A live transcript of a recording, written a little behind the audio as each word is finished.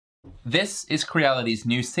This is Creality's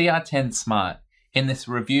new CR-10 Smart. In this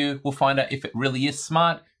review, we'll find out if it really is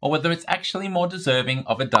smart or whether it's actually more deserving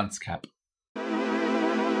of a dunce cap.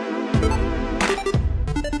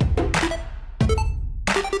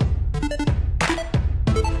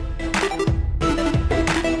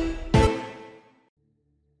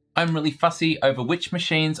 I'm really fussy over which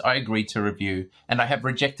machines I agree to review, and I have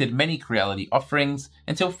rejected many Creality offerings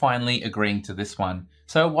until finally agreeing to this one.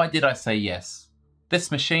 So why did I say yes? This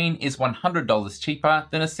machine is $100 cheaper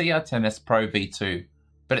than a CR-10S Pro V2,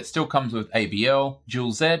 but it still comes with ABL,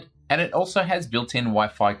 Dual Z, and it also has built-in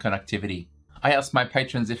Wi-Fi connectivity. I asked my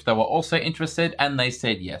patrons if they were also interested and they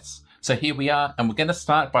said yes. So here we are, and we're going to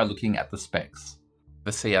start by looking at the specs.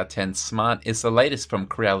 The CR-10 Smart is the latest from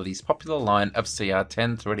Creality's popular line of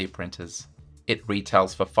CR-10 3D printers. It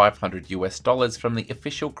retails for $500 US from the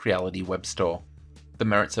official Creality web store. The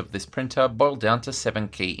merits of this printer boil down to 7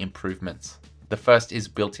 key improvements. The first is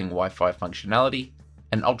built-in Wi-Fi functionality,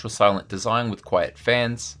 an ultra-silent design with quiet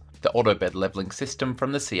fans, the auto bed leveling system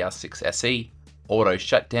from the CR6 SE, auto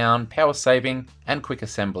shutdown, power saving, and quick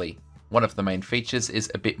assembly. One of the main features is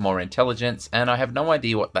a bit more intelligence, and I have no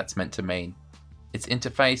idea what that's meant to mean. Its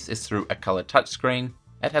interface is through a color touchscreen,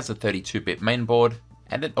 it has a 32-bit mainboard,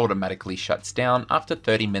 and it automatically shuts down after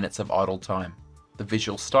 30 minutes of idle time. The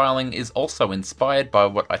visual styling is also inspired by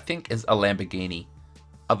what I think is a Lamborghini.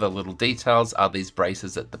 Other little details are these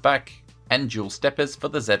braces at the back, and dual steppers for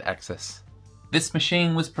the Z-axis. This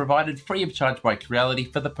machine was provided free of charge by Creality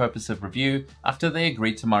for the purpose of review after they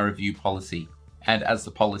agreed to my review policy. And as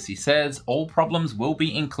the policy says, all problems will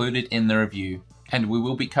be included in the review, and we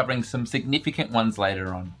will be covering some significant ones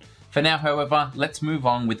later on. For now, however, let's move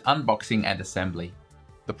on with unboxing and assembly.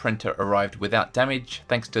 The printer arrived without damage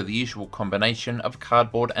thanks to the usual combination of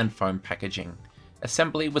cardboard and foam packaging.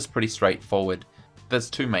 Assembly was pretty straightforward. There's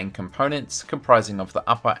 2 main components comprising of the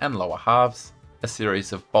upper and lower halves. A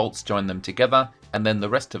series of bolts join them together, and then the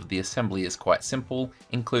rest of the assembly is quite simple,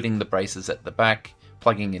 including the braces at the back,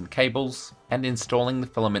 plugging in cables, and installing the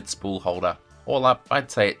filament spool holder. All up, I'd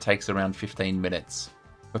say it takes around 15 minutes.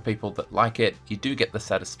 For people that like it, you do get the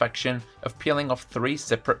satisfaction of peeling off 3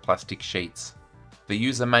 separate plastic sheets. The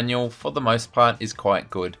user manual, for the most part, is quite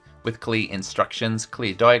good, with clear instructions,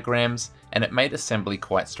 clear diagrams, and it made assembly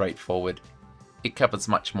quite straightforward. It covers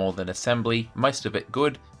much more than assembly, most of it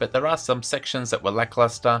good, but there are some sections that were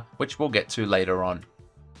lackluster, which we'll get to later on.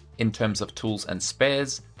 In terms of tools and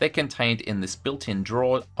spares, they're contained in this built-in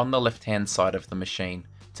drawer on the left-hand side of the machine.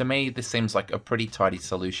 To me, this seems like a pretty tidy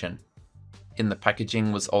solution. In the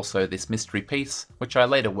packaging was also this mystery piece, which I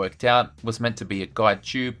later worked out was meant to be a guide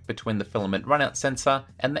tube between the filament runout sensor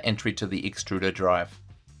and the entry to the extruder drive.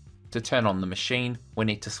 To turn on the machine, we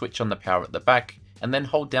need to switch on the power at the back, and then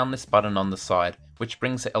hold down this button on the side, which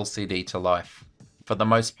brings the LCD to life. For the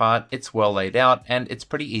most part, it's well laid out and it's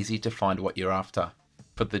pretty easy to find what you're after.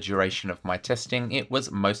 For the duration of my testing, it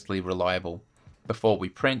was mostly reliable. Before we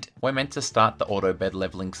print, we're meant to start the auto bed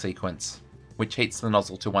leveling sequence, which heats the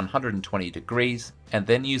nozzle to 120 degrees and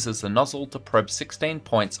then uses the nozzle to probe 16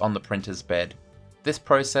 points on the printer's bed. This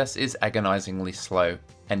process is agonizingly slow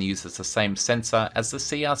and uses the same sensor as the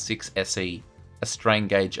CR6 SE, a strain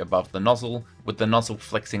gauge above the nozzle, with the nozzle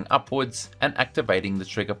flexing upwards and activating the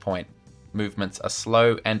trigger point. Movements are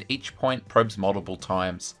slow and each point probes multiple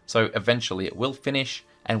times, so eventually it will finish,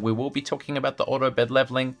 and we will be talking about the auto bed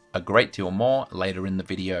leveling a great deal more later in the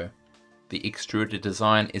video. The extruder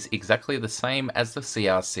design is exactly the same as the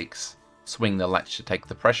CR6. Swing the latch to take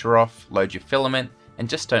the pressure off, load your filament, and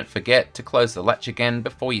just don't forget to close the latch again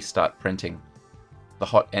before you start printing. The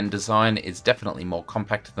hot end design is definitely more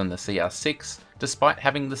compact than the CR6, despite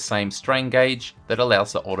having the same strain gauge that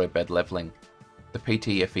allows the auto bed leveling. The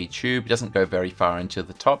PTFE tube doesn't go very far into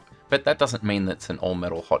the top, but that doesn't mean that it's an all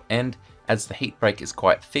metal hot end, as the heat break is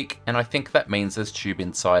quite thick, and I think that means there's tube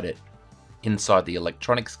inside it. Inside the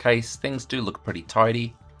electronics case, things do look pretty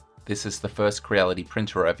tidy. This is the first Creality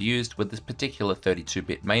printer I've used with this particular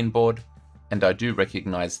 32-bit mainboard, and I do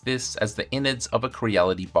recognize this as the innards of a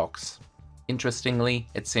Creality box. Interestingly,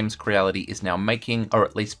 it seems Creality is now making, or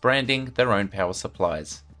at least branding, their own power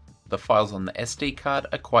supplies. The files on the SD card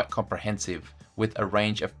are quite comprehensive, with a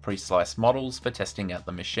range of pre-sliced models for testing out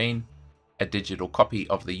the machine, a digital copy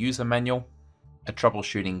of the user manual, a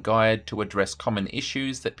troubleshooting guide to address common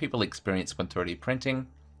issues that people experience when 3D printing,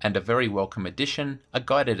 and a very welcome addition, a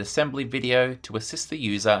guided assembly video to assist the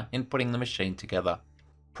user in putting the machine together.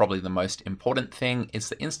 Probably the most important thing is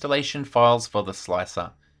the installation files for the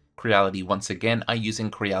slicer. Creality once again are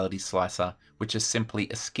using Creality Slicer, which is simply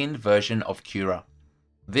a skinned version of Cura.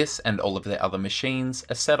 This and all of their other machines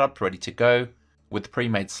are set up ready to go, with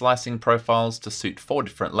pre-made slicing profiles to suit 4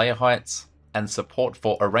 different layer heights, and support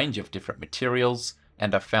for a range of different materials,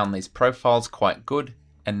 and I found these profiles quite good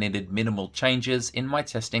and needed minimal changes in my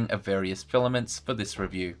testing of various filaments for this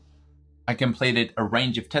review. I completed a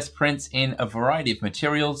range of test prints in a variety of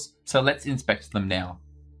materials, so let's inspect them now.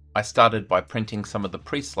 I started by printing some of the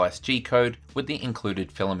pre-sliced G-code with the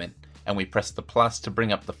included filament, and we pressed the plus to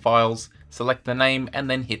bring up the files, select the name, and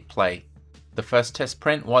then hit play. The first test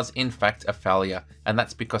print was in fact a failure, and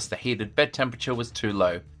that's because the heated bed temperature was too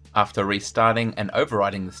low. After restarting and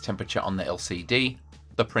overriding this temperature on the LCD,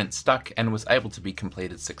 the print stuck and was able to be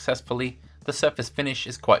completed successfully. The surface finish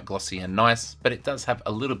is quite glossy and nice, but it does have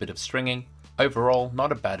a little bit of stringing. Overall,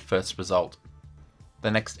 not a bad first result.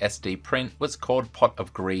 The next SD print was called Pot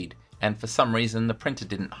of Greed, and for some reason the printer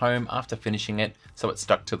didn't home after finishing it, so it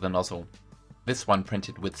stuck to the nozzle. This one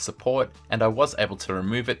printed with support, and I was able to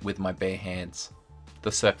remove it with my bare hands.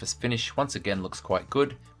 The surface finish once again looks quite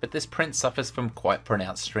good, but this print suffers from quite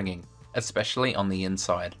pronounced stringing, especially on the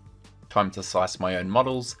inside. Time to slice my own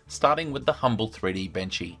models, starting with the humble 3D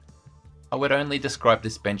Benchy. I would only describe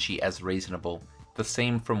this Benchy as reasonable. The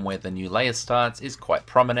seam from where the new layer starts is quite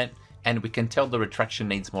prominent, and we can tell the retraction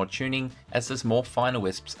needs more tuning as there's more finer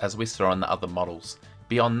wisps as we saw on the other models.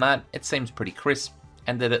 Beyond that, it seems pretty crisp,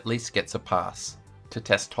 and it at least gets a pass. To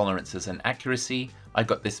test tolerances and accuracy, I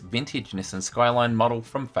got this vintage Nissan Skyline model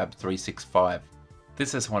from Fab365.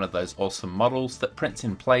 This is one of those awesome models that prints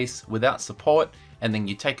in place without support, and then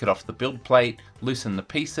you take it off the build plate, loosen the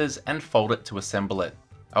pieces, and fold it to assemble it.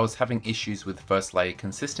 I was having issues with first layer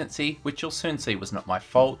consistency, which you'll soon see was not my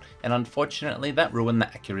fault, and unfortunately that ruined the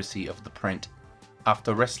accuracy of the print.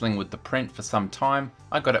 After wrestling with the print for some time,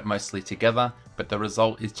 I got it mostly together, but the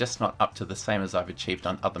result is just not up to the same as I've achieved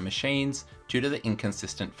on other machines due to the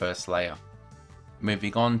inconsistent first layer.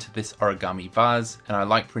 Moving on to this origami vase, and I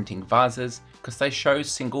like printing vases because they show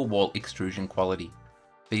single wall extrusion quality.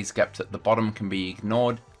 These gaps at the bottom can be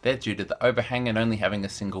ignored, they're due to the overhang and only having a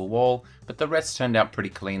single wall, but the rest turned out pretty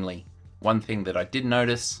cleanly. One thing that I did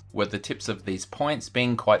notice were the tips of these points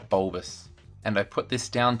being quite bulbous, and I put this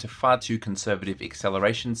down to far too conservative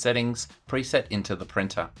acceleration settings preset into the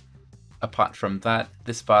printer. Apart from that,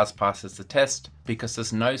 this vase passes the test because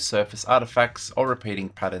there's no surface artifacts or repeating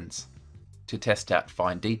patterns. To test out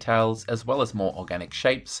fine details as well as more organic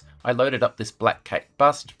shapes, I loaded up this black cat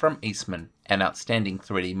bust from Eastman, an outstanding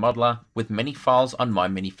 3D modeler with many files on my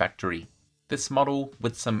mini factory. This model,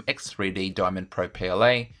 with some X3D Diamond Pro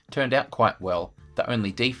PLA, turned out quite well, the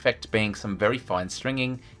only defect being some very fine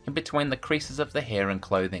stringing in between the creases of the hair and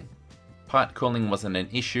clothing. Part cooling wasn't an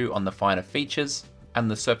issue on the finer features,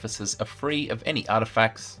 and the surfaces are free of any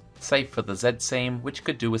artifacts, save for the Z seam, which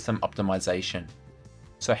could do with some optimization.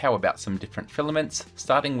 So how about some different filaments,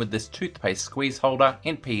 starting with this toothpaste squeeze holder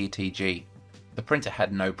in PETG. The printer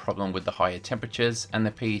had no problem with the higher temperatures, and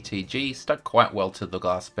the PETG stuck quite well to the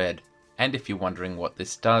glass bed. And if you're wondering what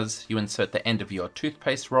this does, you insert the end of your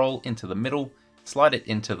toothpaste roll into the middle, slide it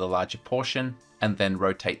into the larger portion, and then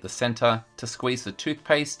rotate the center to squeeze the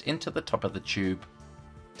toothpaste into the top of the tube.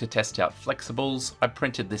 To test out flexibles, I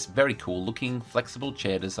printed this very cool looking flexible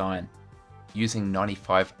chair design. Using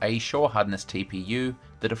 95A Shore Hardness TPU,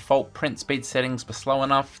 the default print speed settings were slow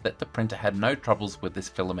enough that the printer had no troubles with this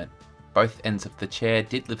filament. Both ends of the chair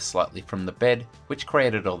did lift slightly from the bed, which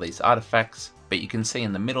created all these artifacts, but you can see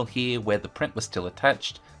in the middle here where the print was still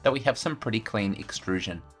attached that we have some pretty clean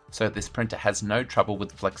extrusion, so this printer has no trouble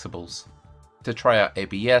with flexibles. To try out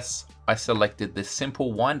ABS, I selected this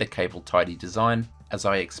simple winder cable tidy design, as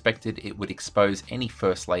I expected it would expose any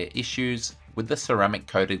first layer issues with the ceramic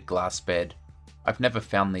coated glass bed. I've never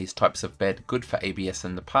found these types of bed good for ABS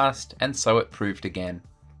in the past, and so it proved again.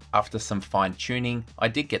 After some fine tuning, I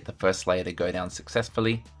did get the first layer to go down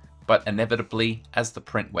successfully, but inevitably, as the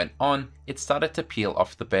print went on, it started to peel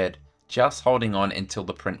off the bed, just holding on until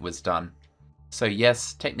the print was done. So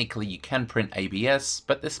yes, technically you can print ABS,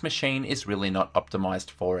 but this machine is really not optimized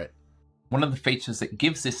for it. One of the features that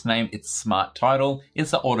gives this name its smart title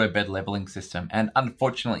is the auto bed leveling system, and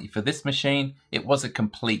unfortunately for this machine, it was a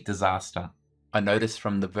complete disaster. I noticed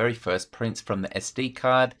from the very first prints from the SD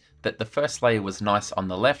card that the first layer was nice on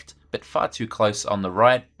the left, but far too close on the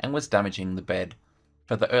right and was damaging the bed.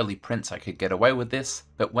 For the early prints I could get away with this,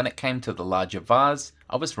 but when it came to the larger vase,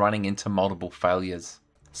 I was running into multiple failures.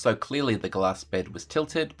 So clearly the glass bed was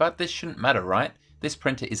tilted, but this shouldn't matter, right? This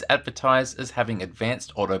printer is advertised as having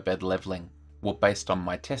advanced auto bed leveling. Well, based on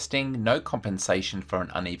my testing, no compensation for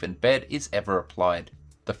an uneven bed is ever applied.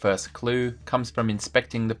 The first clue comes from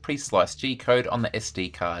inspecting the pre-sliced G-code on the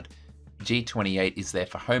SD card. G28 is there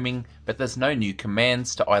for homing, but there's no new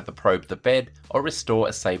commands to either probe the bed or restore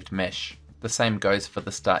a saved mesh. The same goes for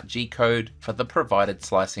the Start G code for the provided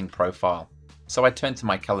slicing profile. So I turned to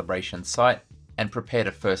my calibration site and prepared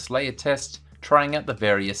a first layer test, trying out the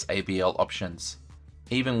various ABL options.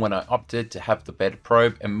 Even when I opted to have the bed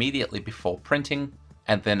probe immediately before printing,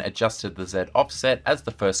 and then adjusted the Z offset as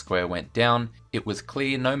the first square went down, it was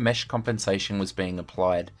clear no mesh compensation was being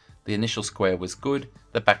applied. The initial square was good,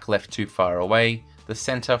 the back left too far away, the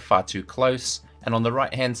center far too close, and on the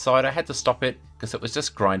right hand side I had to stop it because it was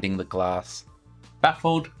just grinding the glass.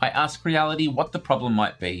 Baffled, I asked Creality what the problem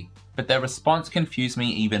might be, but their response confused me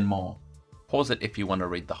even more. Pause it if you want to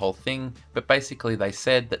read the whole thing, but basically they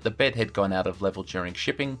said that the bed had gone out of level during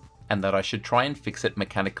shipping and that I should try and fix it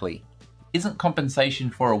mechanically. Isn't compensation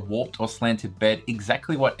for a warped or slanted bed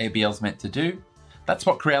exactly what ABL's meant to do? That's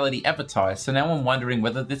what Creality advertised, so now I'm wondering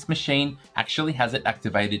whether this machine actually has it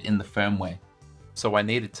activated in the firmware. So I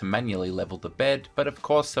needed to manually level the bed, but of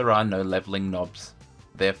course there are no leveling knobs.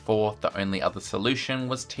 Therefore, the only other solution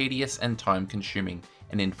was tedious and time consuming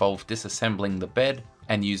and involved disassembling the bed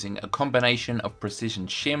and using a combination of precision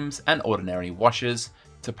shims and ordinary washers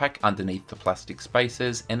to pack underneath the plastic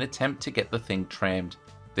spaces in an attempt to get the thing trammed.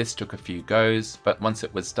 This took a few goes, but once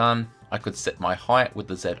it was done, I could set my height with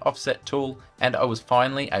the Z offset tool and I was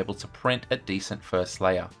finally able to print a decent first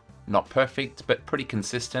layer. Not perfect, but pretty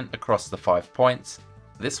consistent across the 5 points.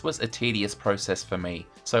 This was a tedious process for me,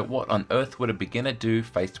 so what on earth would a beginner do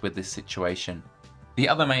faced with this situation? The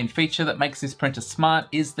other main feature that makes this printer smart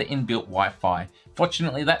is the inbuilt Wi-Fi.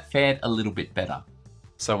 Fortunately, that fared a little bit better.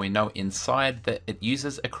 So we know inside that it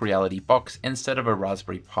uses a Creality box instead of a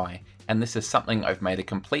Raspberry Pi, and this is something I've made a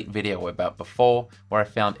complete video about before, where I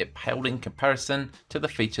found it paled in comparison to the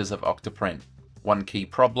features of Octoprint. One key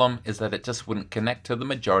problem is that it just wouldn't connect to the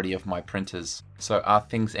majority of my printers. So are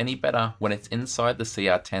things any better when it's inside the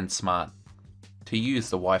CR-10 Smart? To use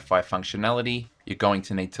the Wi-Fi functionality, you're going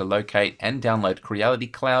to need to locate and download Creality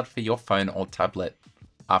Cloud for your phone or tablet.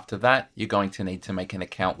 After that, you're going to need to make an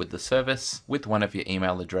account with the service with one of your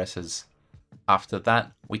email addresses. After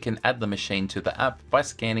that, we can add the machine to the app by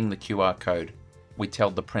scanning the QR code. We tell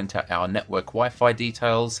the printer our network Wi-Fi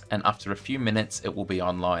details, and after a few minutes it will be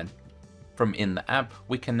online. From in the app,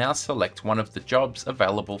 we can now select one of the jobs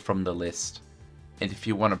available from the list. And if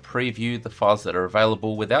you want to preview the files that are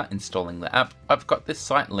available without installing the app, I've got this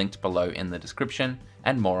site linked below in the description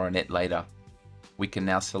and more on it later. We can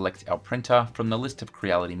now select our printer from the list of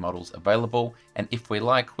Creality models available, and if we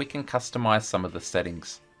like, we can customize some of the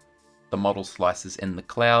settings. The model slices in the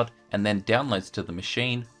cloud and then downloads to the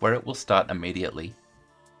machine where it will start immediately.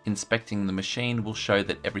 Inspecting the machine will show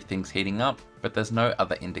that everything's heating up, but there's no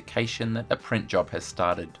other indication that a print job has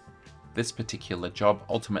started. This particular job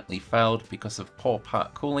ultimately failed because of poor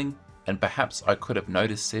part cooling, and perhaps I could have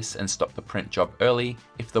noticed this and stopped the print job early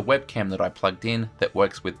if the webcam that I plugged in that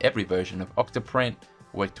works with every version of Octoprint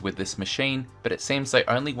worked with this machine, but it seems they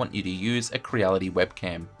only want you to use a Creality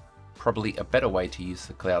webcam. Probably a better way to use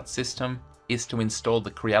the cloud system is to install the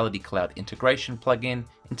Creality Cloud integration plugin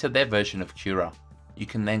into their version of Cura. You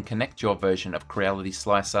can then connect your version of Creality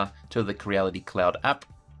Slicer to the Creality Cloud app,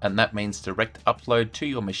 and that means direct upload to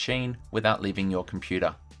your machine without leaving your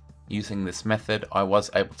computer. Using this method, I was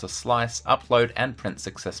able to slice, upload, and print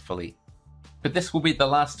successfully. But this will be the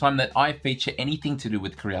last time that I feature anything to do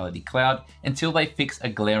with Creality Cloud until they fix a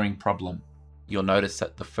glaring problem. You'll notice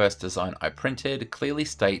that the first design I printed clearly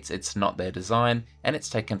states it's not their design and it's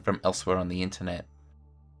taken from elsewhere on the internet.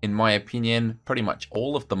 In my opinion, pretty much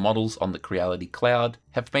all of the models on the Creality Cloud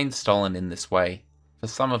have been stolen in this way. For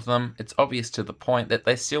some of them, it's obvious to the point that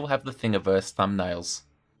they still have the Thingiverse thumbnails.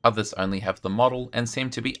 Others only have the model and seem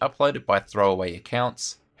to be uploaded by throwaway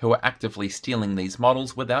accounts, who are actively stealing these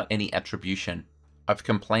models without any attribution. I've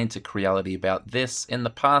complained to Creality about this in the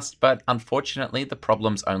past, but unfortunately the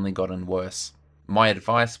problem's only gotten worse. My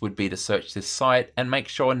advice would be to search this site and make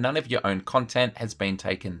sure none of your own content has been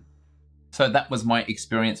taken. So that was my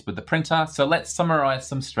experience with the printer, so let's summarize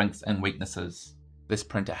some strengths and weaknesses. This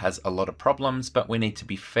printer has a lot of problems, but we need to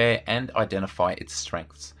be fair and identify its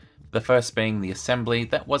strengths. The first being the assembly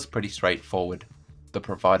that was pretty straightforward. The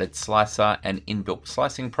provided slicer and inbuilt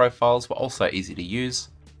slicing profiles were also easy to use,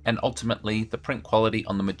 and ultimately the print quality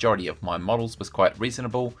on the majority of my models was quite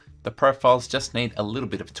reasonable. The profiles just need a little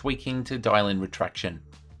bit of tweaking to dial in retraction.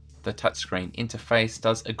 The touchscreen interface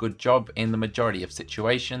does a good job in the majority of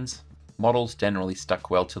situations. Models generally stuck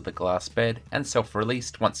well to the glass bed and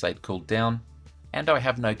self-released once they'd cooled down. And I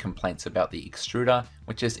have no complaints about the extruder,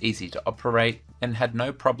 which is easy to operate and had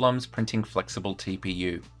no problems printing flexible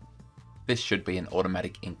TPU. This should be an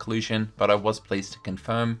automatic inclusion, but I was pleased to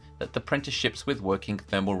confirm that the printer ships with working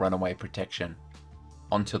thermal runaway protection.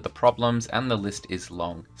 Onto the problems, and the list is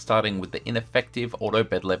long, starting with the ineffective auto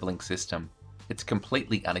bed leveling system. It's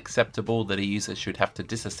completely unacceptable that a user should have to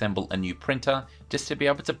disassemble a new printer just to be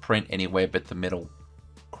able to print anywhere but the middle.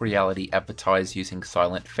 Creality advertise using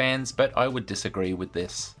silent fans, but I would disagree with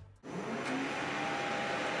this.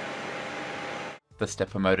 The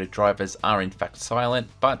stepper motor drivers are in fact silent,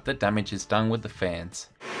 but the damage is done with the fans.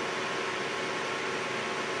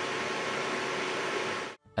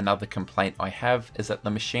 Another complaint I have is that the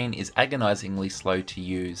machine is agonizingly slow to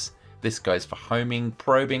use. This goes for homing,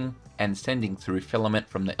 probing, and sending through filament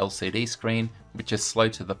from the LCD screen, which is slow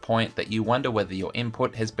to the point that you wonder whether your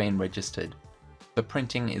input has been registered. The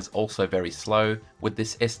printing is also very slow, with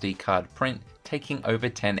this SD card print taking over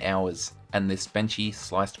 10 hours, and this benchy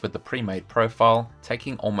sliced with the pre-made profile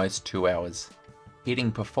taking almost 2 hours.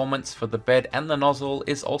 Heating performance for the bed and the nozzle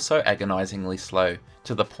is also agonizingly slow,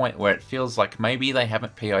 to the point where it feels like maybe they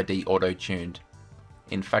haven't PID auto-tuned.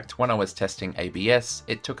 In fact, when I was testing ABS,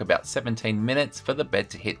 it took about 17 minutes for the bed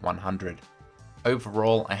to hit 100.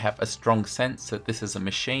 Overall, I have a strong sense that this is a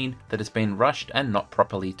machine that has been rushed and not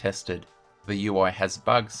properly tested. The UI has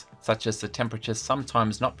bugs, such as the temperature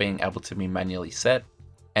sometimes not being able to be manually set,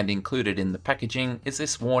 and included in the packaging is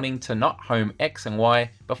this warning to not home X and Y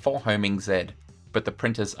before homing Z. But the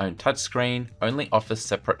printer's own touchscreen only offers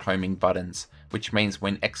separate homing buttons, which means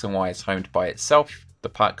when X and Y is homed by itself, the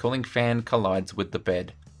part cooling fan collides with the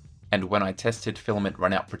bed. And when I tested filament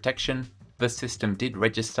runout protection, the system did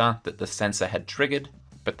register that the sensor had triggered,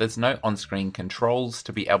 but there's no on-screen controls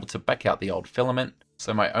to be able to back out the old filament,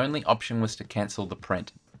 so my only option was to cancel the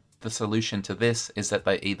print. The solution to this is that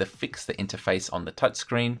they either fix the interface on the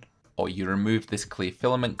touchscreen, or you remove this clear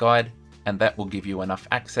filament guide, and that will give you enough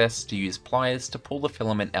access to use pliers to pull the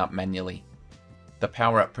filament out manually. The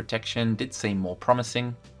power up protection did seem more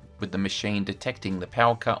promising, with the machine detecting the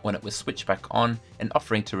power cut when it was switched back on and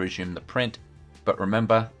offering to resume the print. But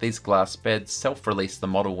remember, these glass beds self-release the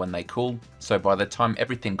model when they cool, so by the time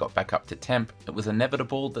everything got back up to temp, it was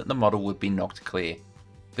inevitable that the model would be knocked clear.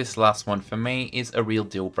 This last one for me is a real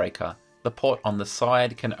deal breaker. The port on the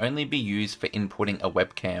side can only be used for inputting a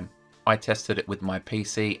webcam. I tested it with my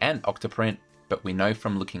PC and Octoprint, but we know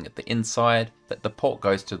from looking at the inside that the port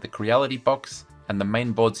goes to the Creality box, and the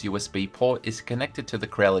mainboard's USB port is connected to the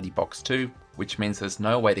Creality box too, which means there's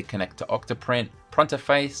no way to connect to Octoprint,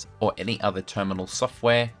 Pronterface, or any other terminal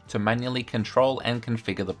software to manually control and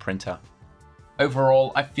configure the printer.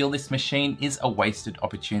 Overall, I feel this machine is a wasted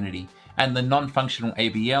opportunity, and the non-functional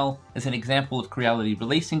ABL is an example of Creality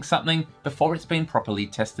releasing something before it's been properly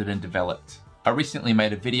tested and developed. I recently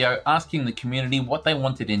made a video asking the community what they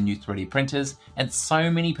wanted in new 3D printers, and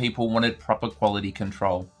so many people wanted proper quality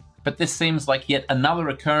control. But this seems like yet another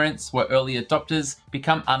occurrence where early adopters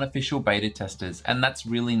become unofficial beta testers, and that's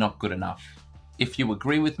really not good enough. If you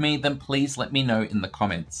agree with me, then please let me know in the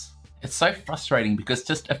comments. It's so frustrating because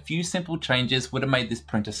just a few simple changes would have made this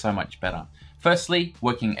printer so much better. Firstly,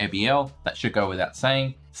 working ABL, that should go without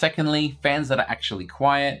saying. Secondly, fans that are actually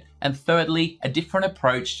quiet. And thirdly, a different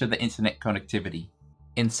approach to the internet connectivity.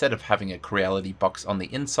 Instead of having a Creality box on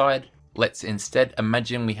the inside, let's instead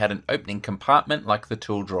imagine we had an opening compartment like the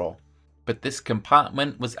tool drawer. But this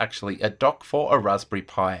compartment was actually a dock for a Raspberry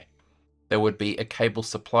Pi. There would be a cable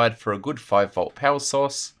supplied for a good 5-volt power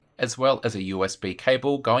source, as well as a USB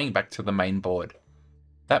cable going back to the main board.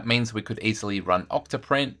 That means we could easily run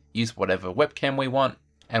Octoprint, use whatever webcam we want,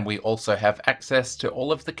 and we also have access to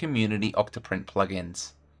all of the community Octoprint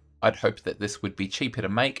plugins. I'd hope that this would be cheaper to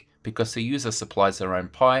make because the user supplies their own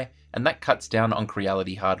Pi, and that cuts down on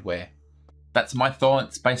Creality hardware. That's my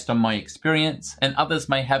thoughts based on my experience, and others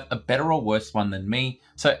may have a better or worse one than me,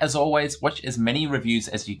 so as always, watch as many reviews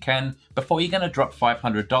as you can before you're going to drop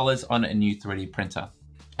 $500 on a new 3D printer.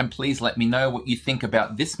 And please let me know what you think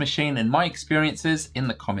about this machine and my experiences in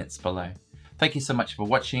the comments below. Thank you so much for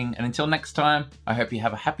watching, and until next time, I hope you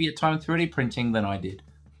have a happier time 3D printing than I did.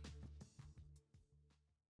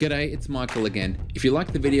 G'day, it's Michael again. If you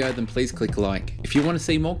like the video, then please click like. If you want to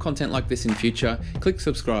see more content like this in future, click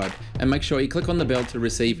subscribe, and make sure you click on the bell to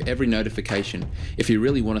receive every notification. If you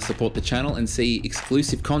really want to support the channel and see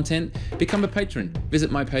exclusive content, become a patron. Visit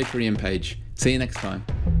my Patreon page. See you next time.